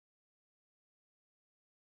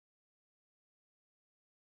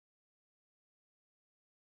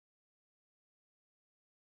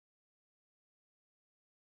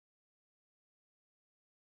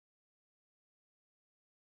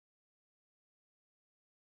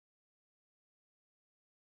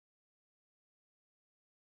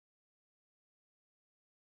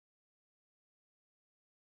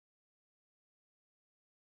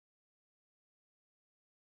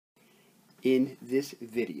In this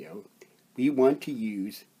video, we want to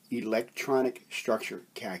use electronic structure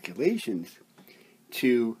calculations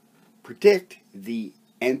to predict the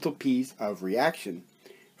enthalpies of reaction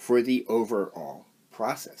for the overall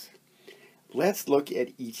process. Let's look at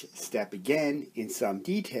each step again in some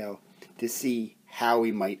detail to see how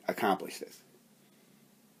we might accomplish this.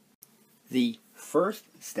 The first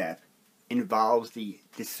step involves the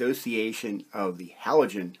dissociation of the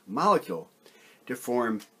halogen molecule to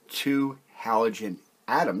form two halogen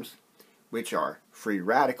atoms, which are free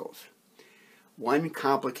radicals. One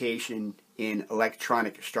complication in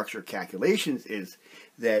electronic structure calculations is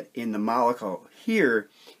that in the molecule here,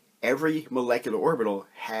 every molecular orbital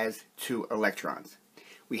has two electrons.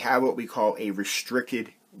 We have what we call a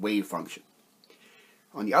restricted wave function.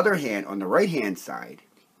 On the other hand, on the right-hand side,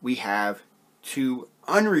 we have two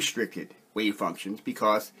unrestricted wave functions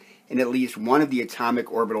because in at least one of the atomic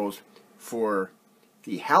orbitals for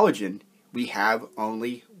the halogen, we have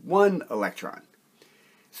only one electron.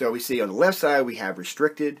 So we see on the left side we have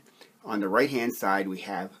restricted, on the right-hand side we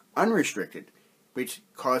have unrestricted, which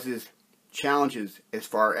causes challenges as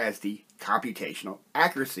far as the computational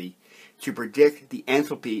accuracy to predict the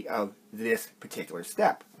enthalpy of this particular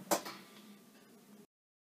step.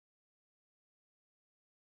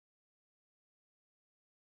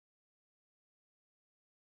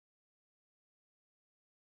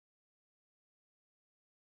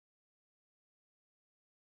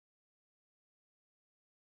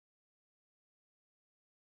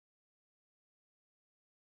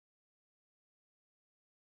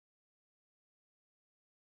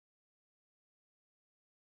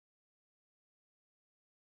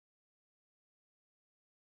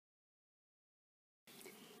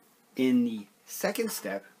 In the second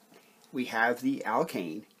step, we have the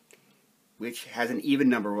alkane, which has an even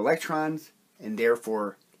number of electrons and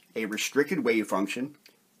therefore a restricted wave function.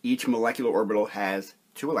 Each molecular orbital has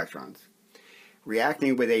two electrons.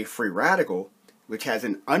 Reacting with a free radical, which has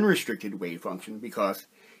an unrestricted wave function because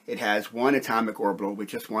it has one atomic orbital with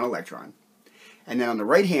just one electron. And then on the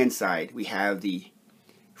right-hand side, we have the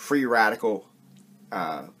free radical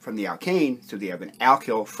from the alkane, so they have an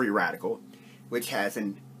alkyl free radical, which has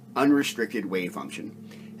an unrestricted wave function.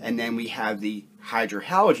 And then we have the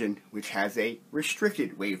hydrohalogen, which has a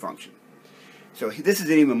restricted wave function. So this is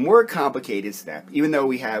an even more complicated step, even though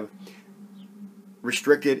we have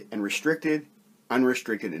restricted and restricted,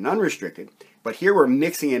 unrestricted and unrestricted. But here we're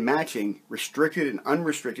mixing and matching restricted and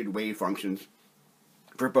unrestricted wave functions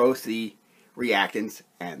for both the reactants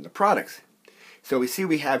and the products. So we see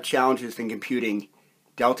we have challenges in computing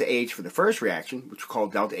delta H for the first reaction, which we call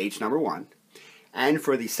delta H number 1. And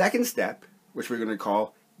for the second step, which we're going to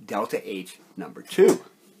call delta H number 2.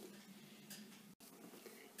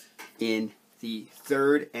 In the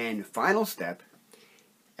third and final step,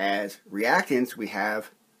 as reactants, we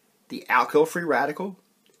have the alkyl free radical,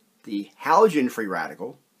 the halogen free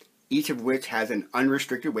radical, each of which has an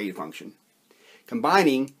unrestricted wave function,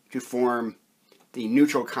 combining to form the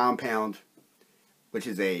neutral compound, which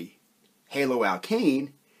is a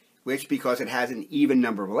haloalkane, which, because it has an even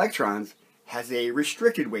number of electrons, has a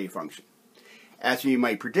restricted wave function. As you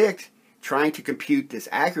might predict, trying to compute this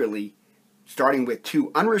accurately, starting with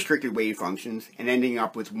two unrestricted wave functions and ending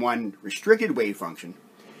up with one restricted wave function,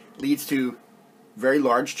 leads to very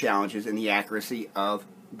large challenges in the accuracy of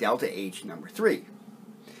delta H number 3.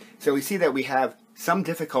 So we see that we have some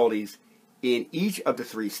difficulties in each of the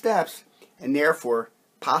three steps, and therefore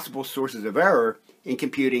possible sources of error in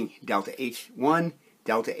computing delta H1,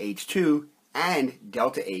 delta H2, and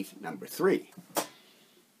delta H number 3.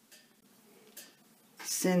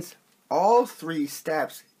 Since all three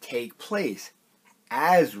steps take place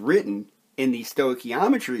as written in the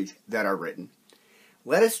stoichiometries that are written,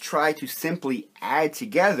 let us try to simply add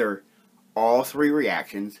together all three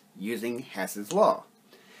reactions using Hess's law.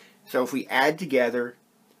 So if we add together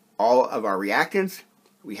all of our reactants,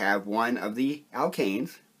 we have one of the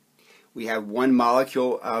alkanes, we have one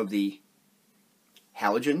molecule of the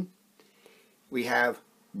halogen, we have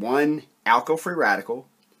one alkyl free radical,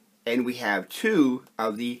 and we have two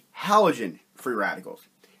of the halogen free radicals.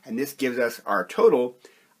 And this gives us our total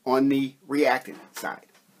on the reactant side.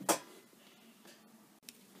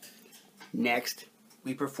 Next,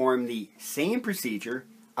 we perform the same procedure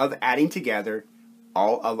of adding together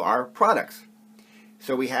all of our products.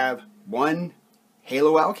 So we have one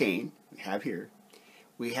haloalkane, we have here.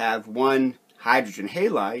 We have one hydrogen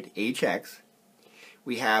halide, HX.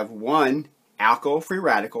 We have one alkyl free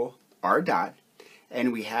radical, R dot,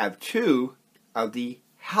 and we have two of the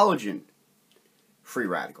halogen free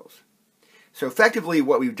radicals. So effectively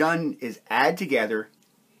what we've done is add together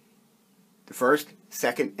the first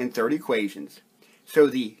second, and third equations. So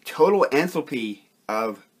the total enthalpy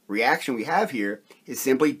of reaction we have here is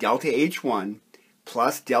simply delta H1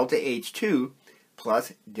 plus delta H2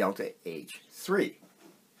 plus delta H3.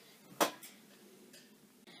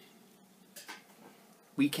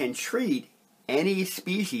 We can treat any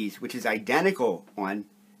species which is identical on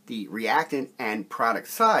the reactant and product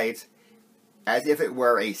sides as if it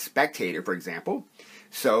were a spectator, for example.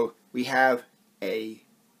 So we have a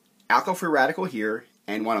alkyl-free radical here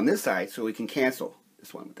and one on this side, so we can cancel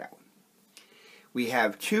this one with that one. We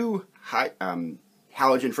have two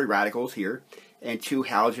halogen-free radicals here and two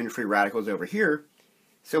halogen-free radicals over here,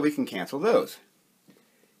 so we can cancel those.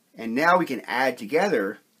 And now we can add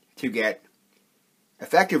together to get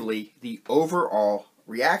effectively the overall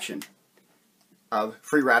reaction of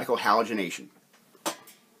free radical halogenation.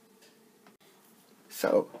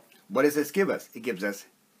 So what does this give us? It gives us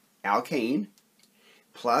alkane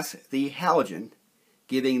plus the halogen,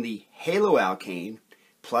 giving the haloalkane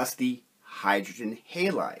plus the hydrogen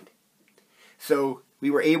halide. So we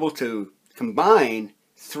were able to combine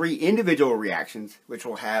three individual reactions, which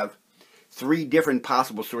will have three different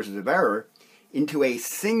possible sources of error, into a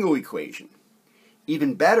single equation.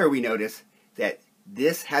 Even better, we notice that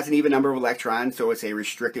this has an even number of electrons, so it's a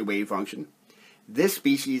restricted wave function. This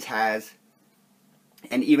species has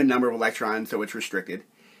an even number of electrons, so it's restricted,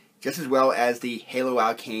 just as well as the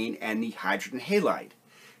haloalkane and the hydrogen halide.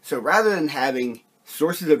 So rather than having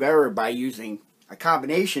sources of error by using a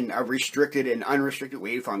combination of restricted and unrestricted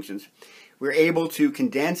wave functions, we're able to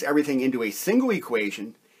condense everything into a single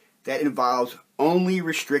equation that involves only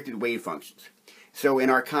restricted wave functions. So in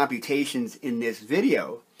our computations in this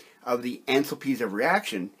video of the enthalpies of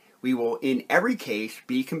reaction, we will in every case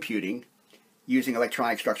be computing, using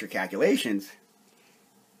electronic structure calculations,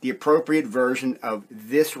 the appropriate version of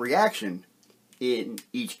this reaction in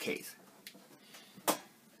each case.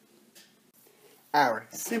 Our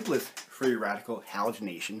simplest free radical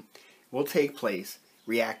halogenation will take place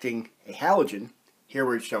reacting a halogen, here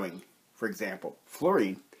we're showing, for example,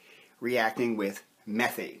 fluorine, reacting with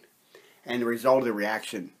methane. And the result of the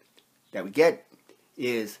reaction that we get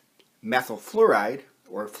is methyl fluoride,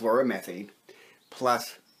 or fluoromethane,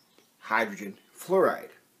 plus hydrogen fluoride.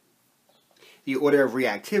 The order of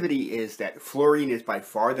reactivity is that fluorine is by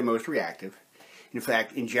far the most reactive. In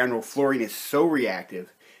fact, in general, fluorine is so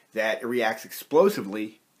reactive that it reacts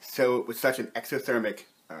explosively, so with such an exothermic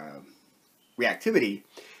reactivity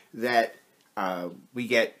that we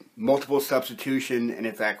get multiple substitution, and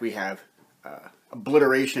in fact we have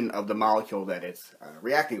obliteration of the molecule that it's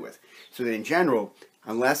reacting with. So that in general,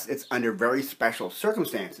 unless it's under very special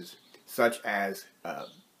circumstances, such as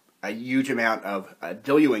a huge amount of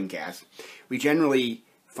diluent gas, we generally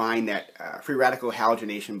find that free radical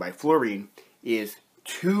halogenation by fluorine is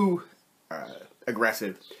too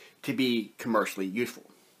aggressive to be commercially useful.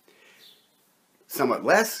 Somewhat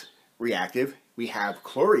less reactive, we have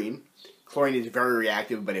chlorine. Chlorine is very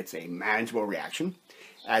reactive, but it's a manageable reaction,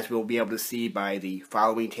 as we'll be able to see by the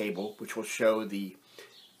following table, which will show the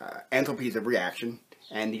enthalpies of reaction.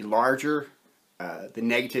 And the larger the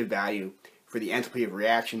negative value for the enthalpy of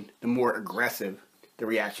reaction, the more aggressive the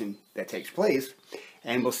reaction that takes place.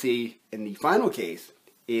 And we'll see in the final case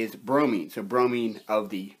is bromine. So bromine, of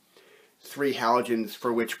the three halogens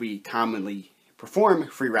for which we commonly perform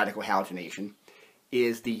free radical halogenation,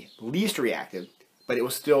 is the least reactive, but it will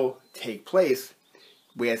still take place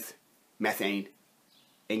with methane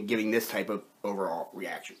and giving this type of overall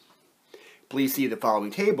reaction. Please see the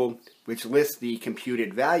following table, which lists the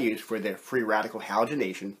computed values for the free radical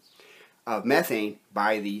halogenation of methane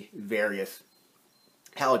by the various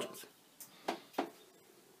halogens.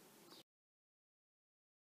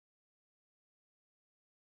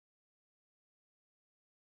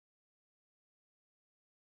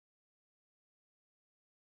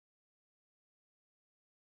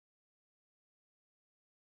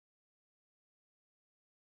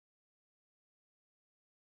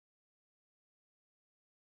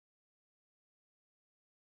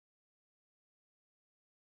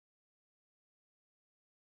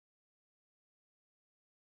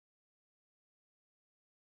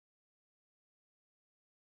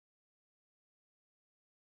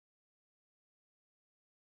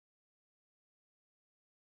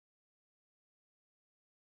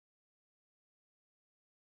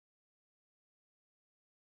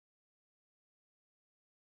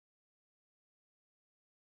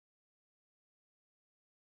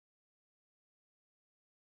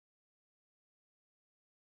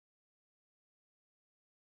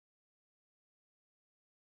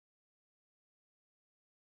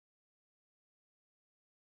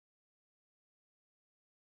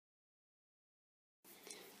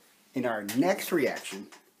 In our next reaction,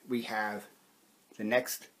 we have the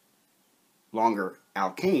next longer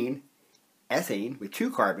alkane, ethane, with 2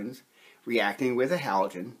 carbons, reacting with a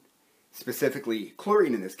halogen, specifically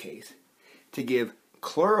chlorine in this case, to give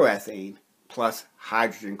chloroethane plus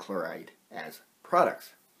hydrogen chloride as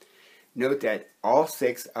products. Note that all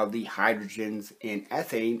 6 of the hydrogens in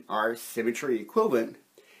ethane are symmetry equivalent,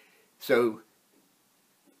 so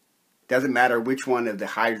it doesn't matter which one of the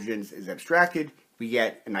hydrogens is abstracted, we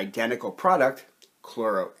get an identical product,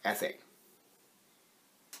 chloroethane.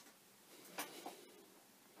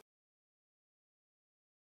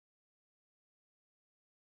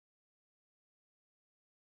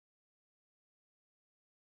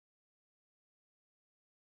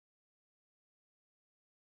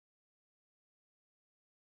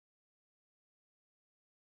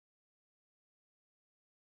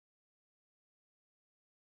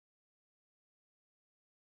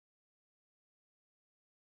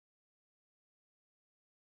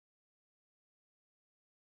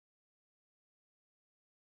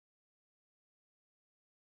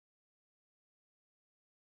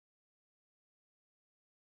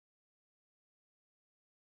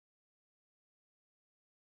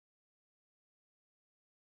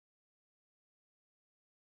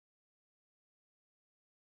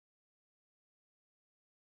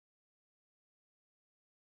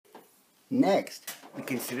 Next, we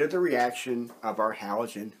consider the reaction of our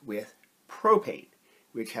halogen with propane,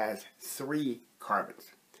 which has 3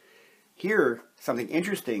 carbons. Here, something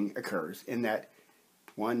interesting occurs in that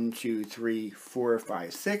 1, 2, 3, 4,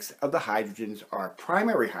 5, 6 of the hydrogens are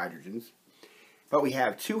primary hydrogens, but we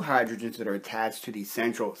have 2 hydrogens that are attached to the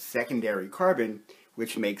central secondary carbon,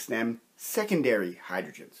 which makes them secondary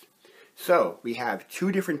hydrogens. So, we have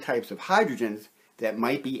 2 different types of hydrogens that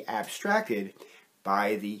might be abstracted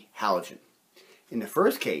by the halogen. In the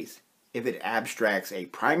first case, if it abstracts a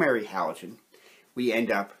primary halogen, we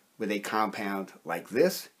end up with a compound like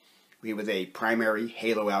this. We have a primary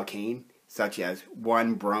haloalkane, such as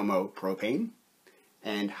 1-bromopropane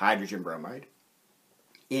and hydrogen bromide.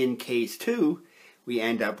 In case 2, we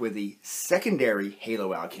end up with the secondary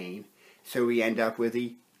haloalkane, so we end up with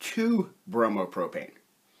the 2-bromopropane.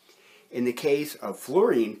 In the case of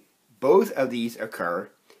fluorine, both of these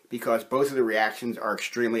occur because both of the reactions are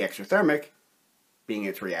extremely exothermic, being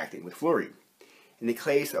it's reacting with fluorine. In the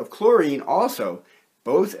case of chlorine also,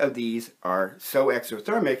 both of these are so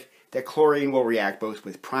exothermic that chlorine will react both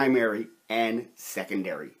with primary and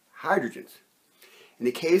secondary hydrogens. In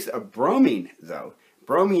the case of bromine, though,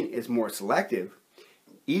 bromine is more selective.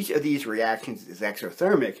 Each of these reactions is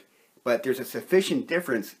exothermic, but there's a sufficient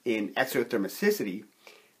difference in exothermicity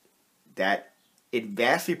that it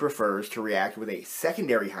vastly prefers to react with a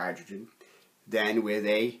secondary hydrogen than with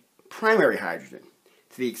a primary hydrogen.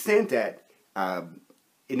 To the extent that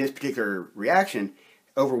in this particular reaction,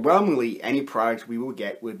 overwhelmingly any product we will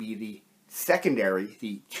get would be the secondary,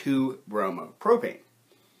 the 2-bromopropane.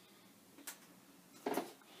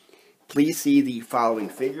 Please see the following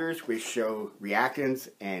figures which show reactants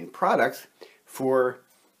and products for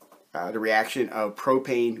the reaction of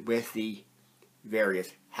propane with the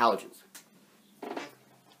various halogens.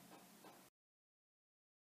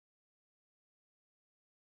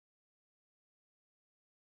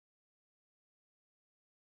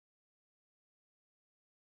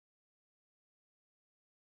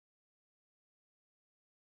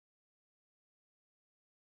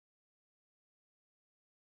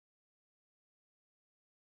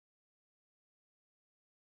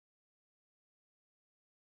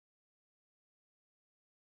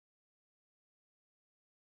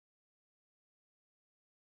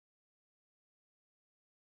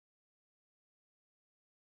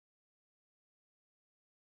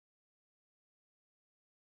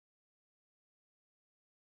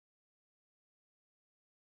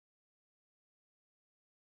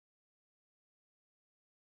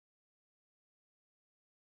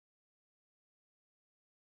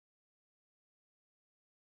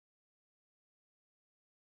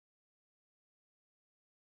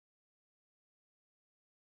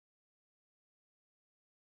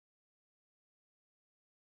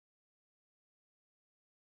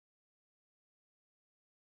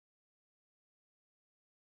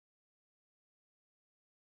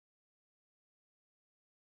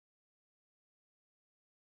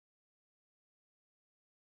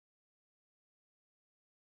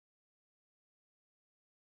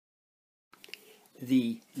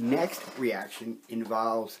 The next reaction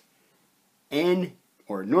involves N,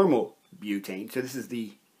 or normal butane, so this is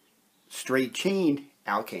the straight-chained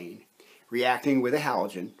alkane, reacting with a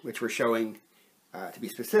halogen, which we're showing, to be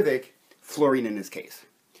specific, fluorine in this case.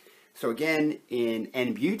 So again, in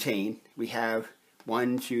N-butane, we have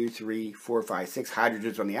 1, 2, 3, 4, 5, 6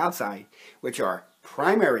 hydrogens on the outside, which are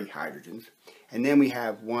primary hydrogens. And then we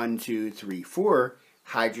have 1, 2, 3, 4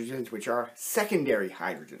 hydrogens, which are secondary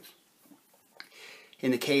hydrogens.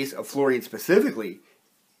 In the case of fluorine specifically,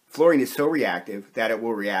 fluorine is so reactive that it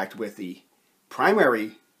will react with the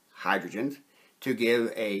primary hydrogens to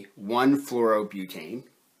give a 1-fluorobutane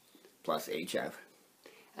plus HF.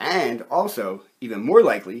 And also, even more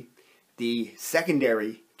likely, the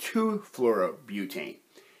secondary 2-fluorobutane.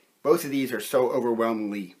 Both of these are so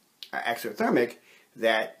overwhelmingly exothermic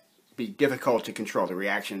that it'd be difficult to control the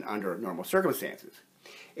reaction under normal circumstances.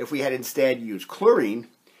 If we had instead used chlorine,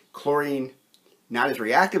 chlorine not as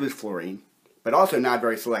reactive as fluorine, but also not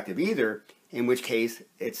very selective either, in which case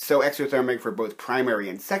it's so exothermic for both primary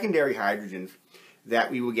and secondary hydrogens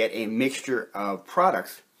that we will get a mixture of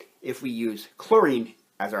products if we use chlorine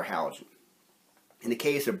as our halogen. In the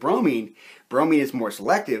case of bromine, bromine is more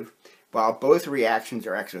selective. While both reactions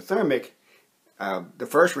are exothermic, the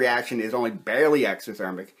first reaction is only barely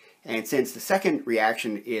exothermic, and since the second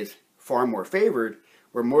reaction is far more favored,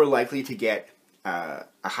 we're more likely to get a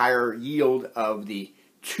higher yield of the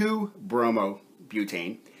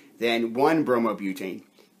 2-bromobutane than 1-bromobutane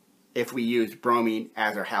if we use bromine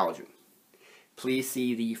as our halogen. Please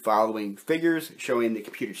see the following figures showing the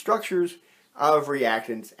computed structures of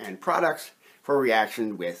reactants and products for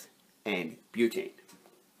reaction with N-butane.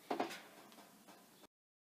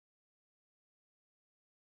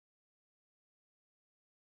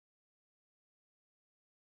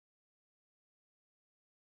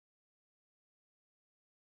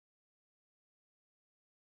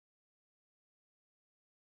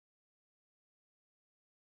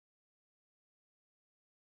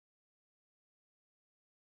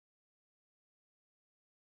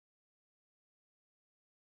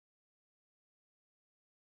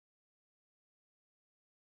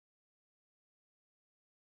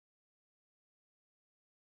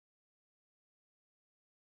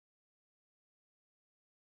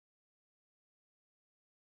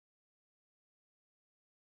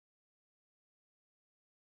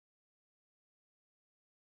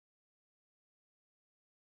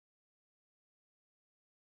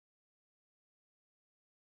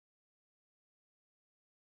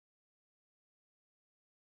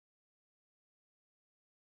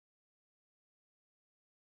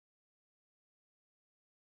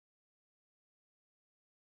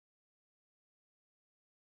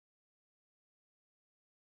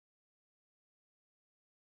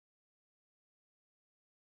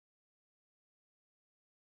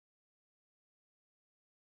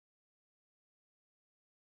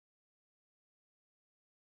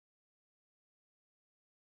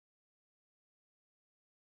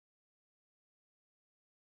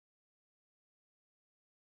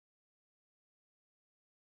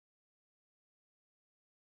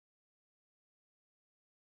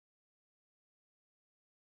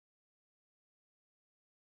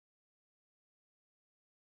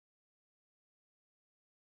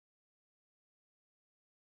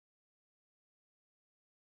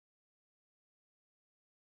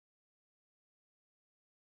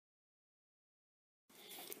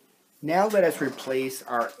 Now let us replace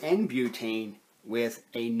our N-butane with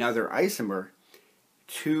another isomer,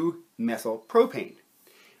 2-methylpropane.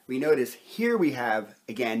 We notice here we have,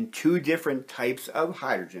 again, two different types of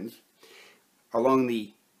hydrogens. Along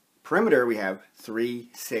the perimeter we have 3,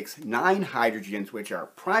 6, 9 hydrogens, which are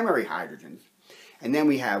primary hydrogens. And then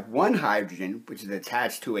we have one hydrogen, which is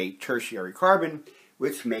attached to a tertiary carbon,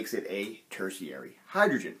 which makes it a tertiary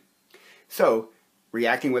hydrogen. So,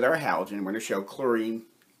 reacting with our halogen, we're going to show chlorine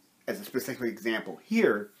as a specific example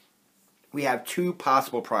here. We have two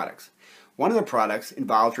possible products. One of the products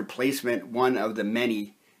involves replacement one of the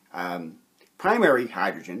many primary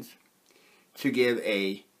hydrogens to give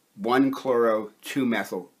a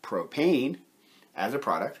 1-chloro-2-methylpropane as a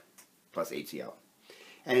product, plus HCl.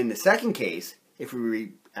 And in the second case, if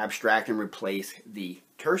we abstract and replace the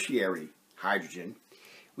tertiary hydrogen,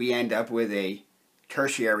 we end up with a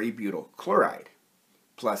tertiary butyl chloride,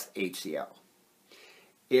 plus HCl.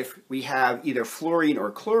 If we have either fluorine or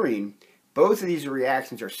chlorine, both of these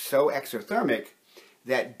reactions are so exothermic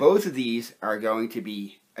that both of these are going to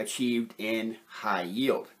be achieved in high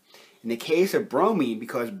yield. In the case of bromine,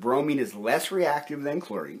 because bromine is less reactive than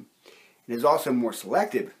chlorine, and is also more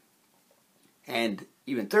selective, and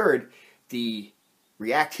even third, the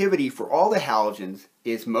reactivity for all the halogens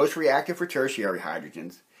is most reactive for tertiary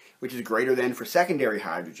hydrogens, which is greater than for secondary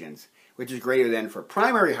hydrogens, which is greater than for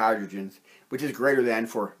primary hydrogens, which is greater than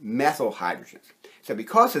for methyl hydrogens. So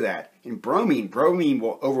because of that, in bromine, bromine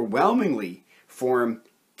will overwhelmingly form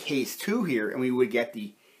case 2 here, and we would get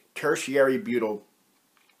the tertiary butyl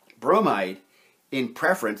bromide in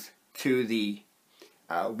preference to the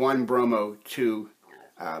 1-bromo-2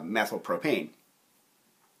 methyl propane.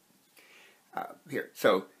 Here,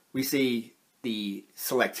 so we see the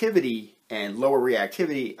selectivity and lower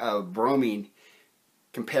reactivity of bromine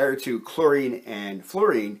compared to chlorine and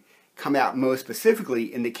fluorine come out most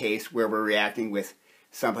specifically in the case where we're reacting with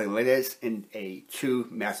something like this in a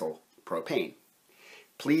 2-methyl propane.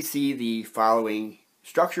 Please see the following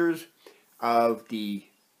structures of the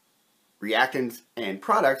reactants and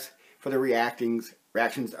products for the reactions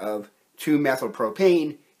of 2-methyl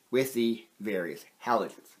propane with the various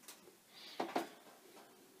halogens.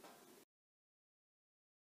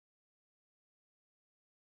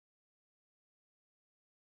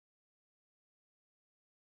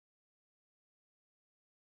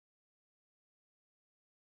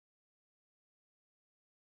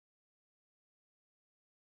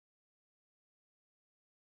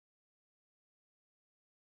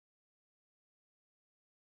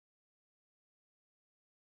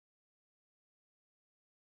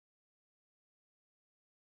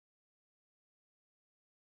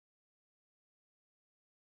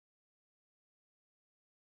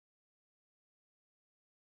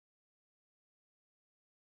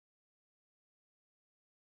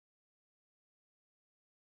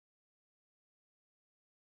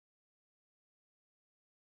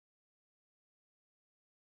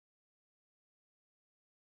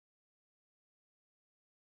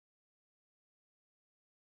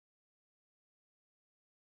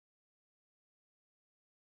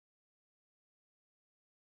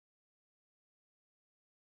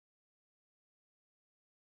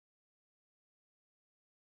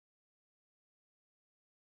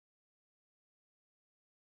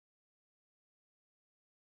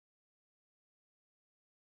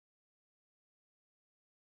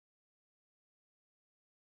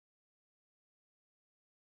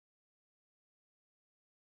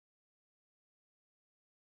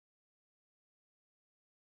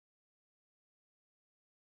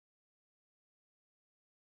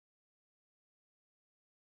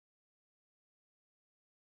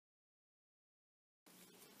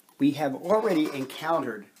 We have already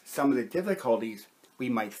encountered some of the difficulties we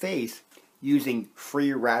might face using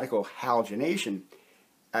free radical halogenation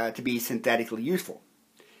to be synthetically useful.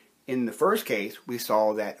 In the first case, we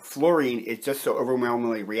saw that fluorine is just so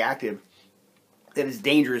overwhelmingly reactive that it's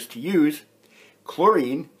dangerous to use.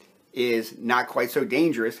 Chlorine is not quite so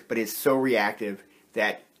dangerous, but is so reactive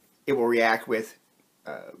that it will react with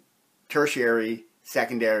tertiary,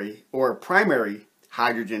 secondary, or primary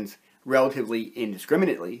hydrogens relatively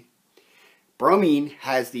indiscriminately. Bromine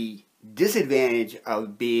has the disadvantage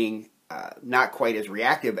of being not quite as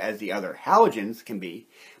reactive as the other halogens can be,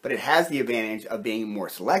 but it has the advantage of being more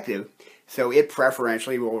selective, so it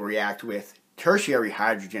preferentially will react with tertiary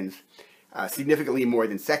hydrogens significantly more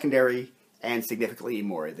than secondary and significantly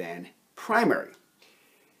more than primary.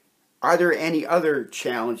 Are there any other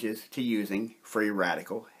challenges to using free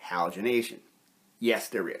radical halogenation? Yes,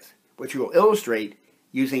 there is, which we will illustrate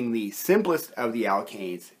using the simplest of the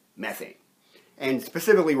alkanes, methane. And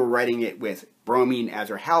specifically, we're writing it with bromine as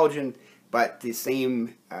our halogen, but the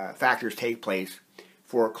same factors take place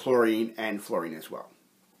for chlorine and fluorine as well.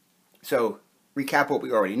 So, recap what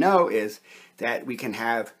we already know is that we can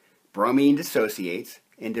have bromine dissociates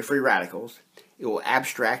into free radicals. It will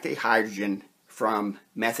abstract a hydrogen from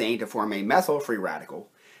methane to form a methyl free radical,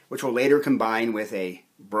 which will later combine with a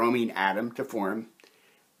bromine atom to form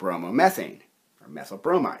bromomethane, or methyl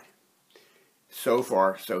bromide. So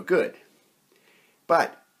far, so good.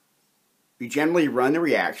 But we generally run the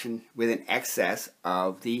reaction with an excess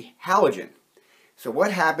of the halogen. So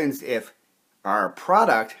what happens if our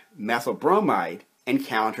product, methyl bromide,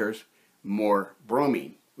 encounters more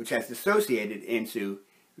bromine, which has dissociated into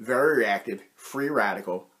very reactive free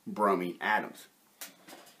radical bromine atoms?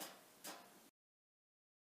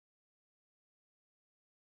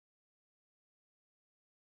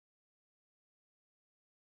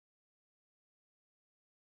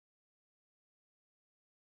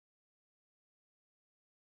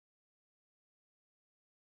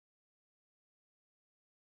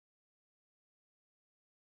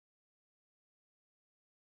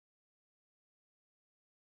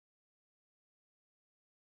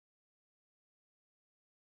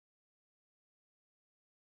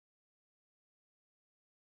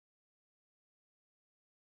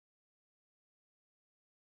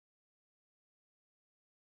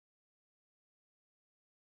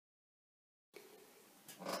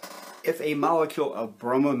 If a molecule of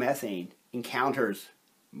bromomethane encounters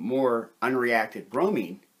more unreacted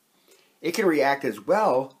bromine, it can react as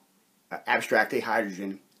well, abstract a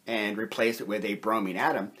hydrogen and replace it with a bromine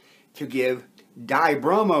atom to give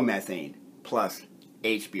dibromomethane plus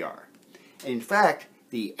HBr. In fact,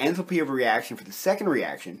 the enthalpy of reaction for the second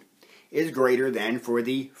reaction is greater than for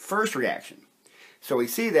the first reaction. So we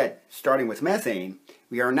see that starting with methane,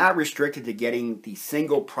 we are not restricted to getting the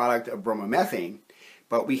single product of bromomethane,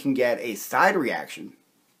 but we can get a side reaction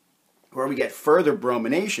where we get further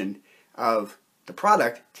bromination of the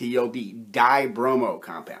product to yield the dibromo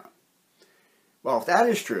compound. Well, if that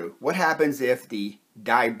is true, what happens if the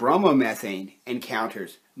dibromomethane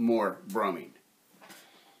encounters more bromine?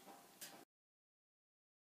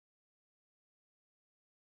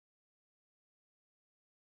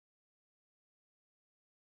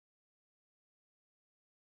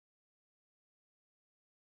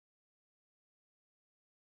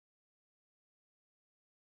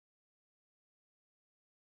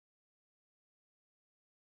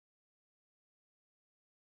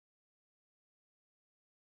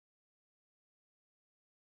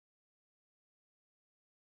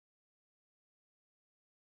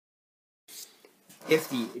 If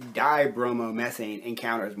the dibromomethane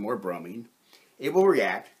encounters more bromine, it will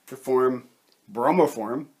react to form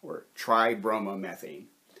bromoform, or tribromomethane,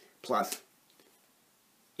 plus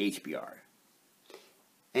HBr.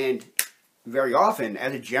 And very often,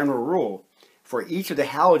 as a general rule, for each of the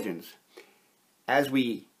halogens, as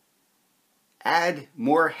we add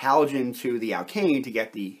more halogen to the alkane to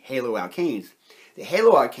get the haloalkanes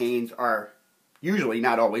are usually,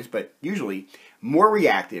 not always, but usually more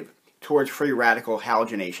reactive towards free radical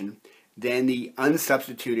halogenation than the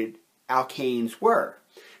unsubstituted alkanes were.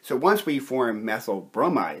 So once we form methyl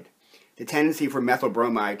bromide, the tendency for methyl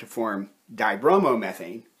bromide to form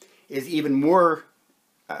dibromomethane is even more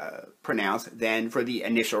pronounced than for the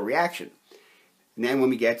initial reaction. And then when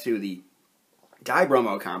we get to the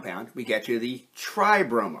dibromo compound, we get to the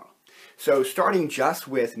tribromo. So starting just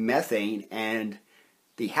with methane and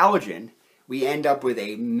the halogen, we end up with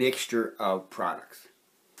a mixture of products.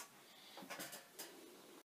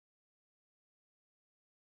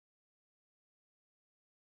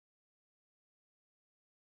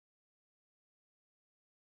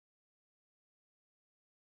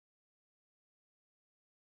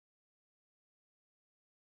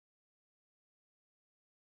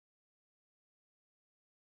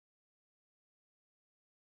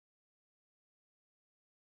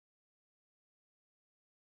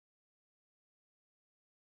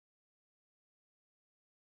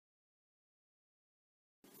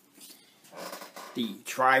 The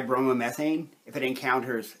tribromomethane, if it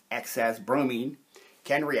encounters excess bromine,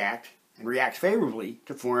 can react, and react favorably,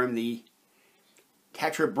 to form the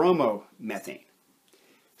tetrabromomethane.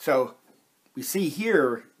 So we see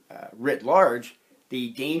here, writ large, the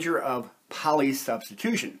danger of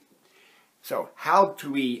polysubstitution. So how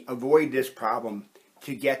do we avoid this problem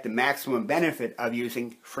to get the maximum benefit of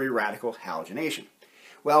using free radical halogenation?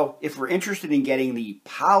 Well, if we're interested in getting the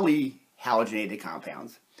polyhalogenated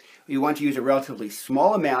compounds, we want to use a relatively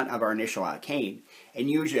small amount of our initial alkane and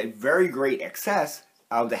use a very great excess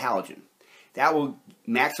of the halogen. That will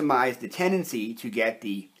maximize the tendency to get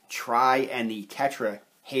the tri and the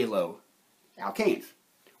tetrahalo alkanes.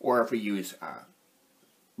 Or if we use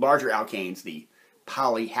larger alkanes, the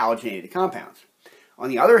polyhalogenated compounds. On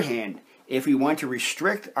the other hand, if we want to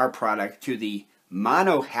restrict our product to the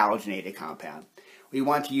monohalogenated compound, we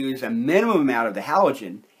want to use a minimum amount of the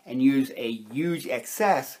halogen and use a huge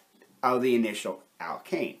excess of the initial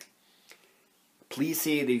alkane. Please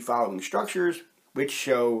see the following structures, which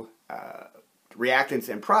show reactants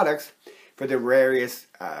and products for the various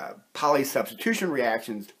polysubstitution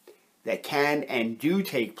reactions that can and do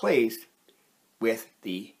take place with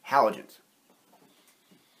the halogens.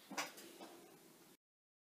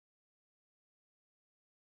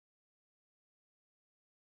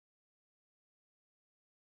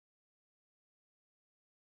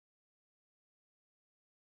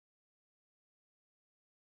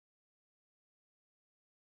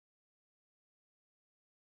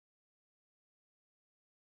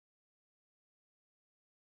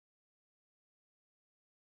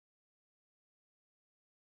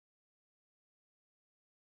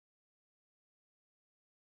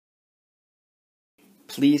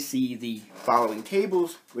 Please see the following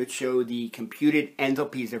tables, which show the computed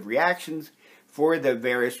enthalpies of reactions for the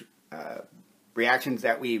various reactions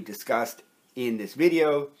that we've discussed in this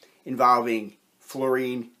video involving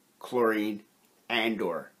fluorine, chlorine,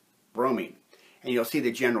 and/or bromine. And you'll see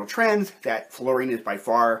the general trends that fluorine is by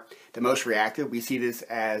far the most reactive. We see this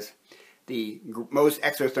as the most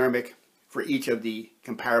exothermic for each of the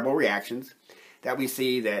comparable reactions. That we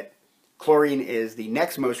see that chlorine is the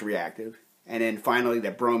next most reactive, and then finally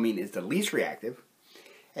that bromine is the least reactive.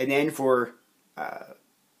 And then for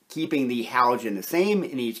keeping the halogen the same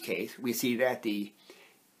in each case, we see that the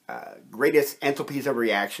greatest enthalpies of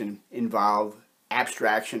reaction involve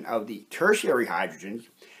abstraction of the tertiary hydrogens,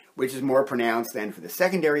 which is more pronounced than for the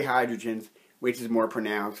secondary hydrogens, which is more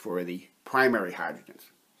pronounced for the primary hydrogens.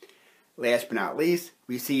 Last but not least,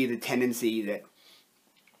 we see the tendency that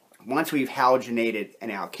once we've halogenated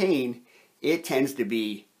an alkane, it tends to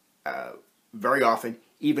be very often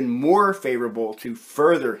even more favorable to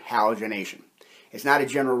further halogenation. It's not a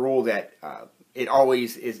general rule that it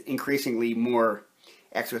always is increasingly more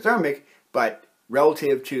exothermic, but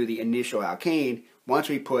relative to the initial alkane, once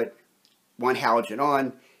we put one halogen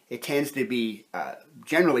on, it tends to be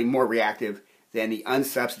generally more reactive than the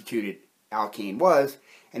unsubstituted alkane was,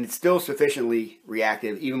 and it's still sufficiently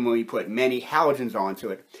reactive even when we put many halogens onto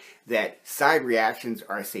it that side reactions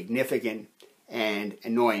are a significant and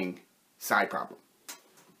annoying side problem.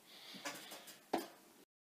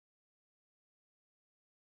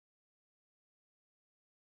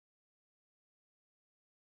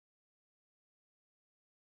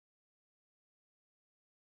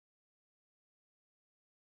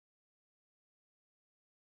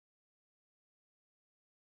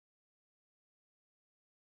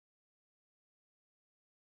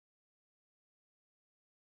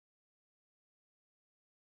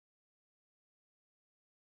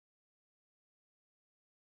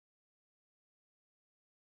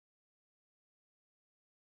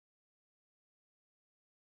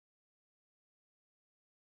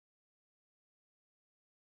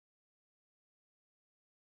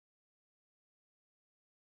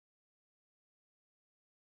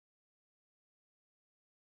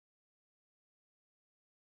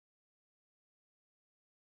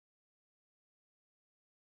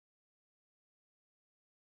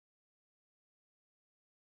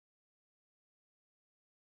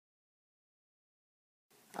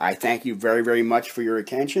 I thank you very, very much for your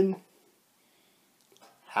attention.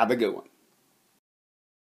 Have a good one.